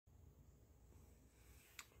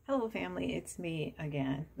Hello family, it's me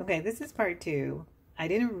again. Okay, this is part two. I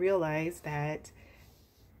didn't realize that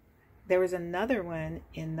there was another one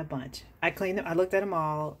in the bunch. I cleaned them, I looked at them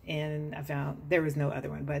all and I found there was no other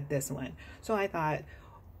one but this one. So I thought,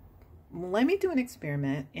 let me do an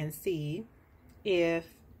experiment and see if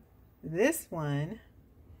this one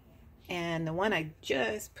and the one I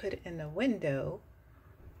just put in the window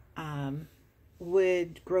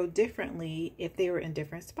would grow differently if they were in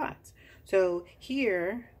different spots. So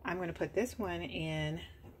here I'm going to put this one in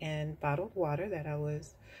bottled water that I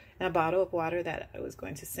was in a bottle of water that I was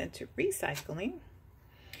going to send to recycling.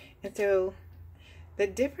 And so the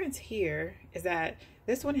difference here is that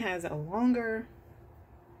this one has a longer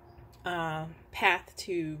path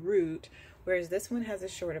to root, whereas this one has a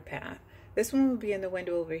shorter path. This one will be in the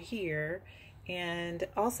window over here, and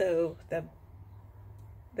also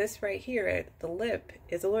this right here, the lip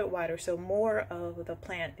is a little wider, so more of the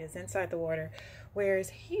plant is inside the water, whereas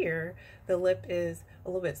here the lip is a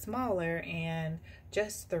little bit smaller and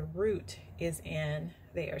just the root is in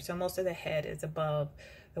there. So most of the head is above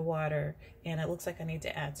the water, and it looks like I need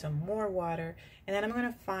to add some more water, and then I'm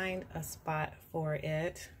going to find a spot for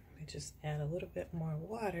it. Let me just add a little bit more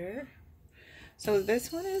water. So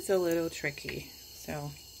this one is a little tricky. So,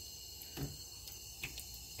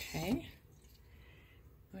 okay.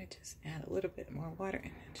 Let me just add a little bit more water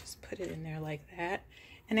and then just put it in there like that.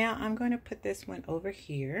 And now I'm going to put this one over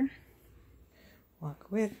here. Walk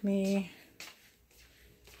with me.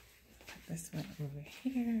 Put this one over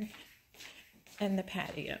here in the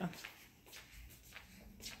patio.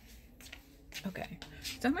 Okay,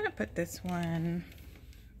 so I'm going to put this one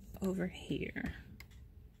over here.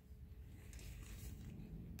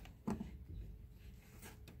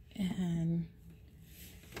 And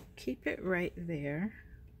keep it right there.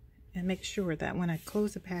 And make sure that when I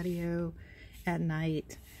close the patio at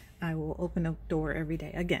night, I will open the door every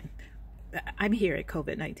day. Again, I'm here at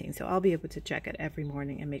COVID-19, so I'll be able to check it every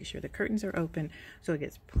morning and make sure the curtains are open so it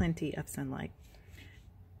gets plenty of sunlight.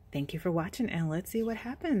 Thank you for watching, and let's see what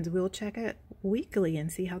happens. We'll check it weekly and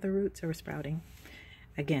see how the roots are sprouting.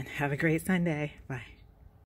 Again, have a great Sunday. Bye.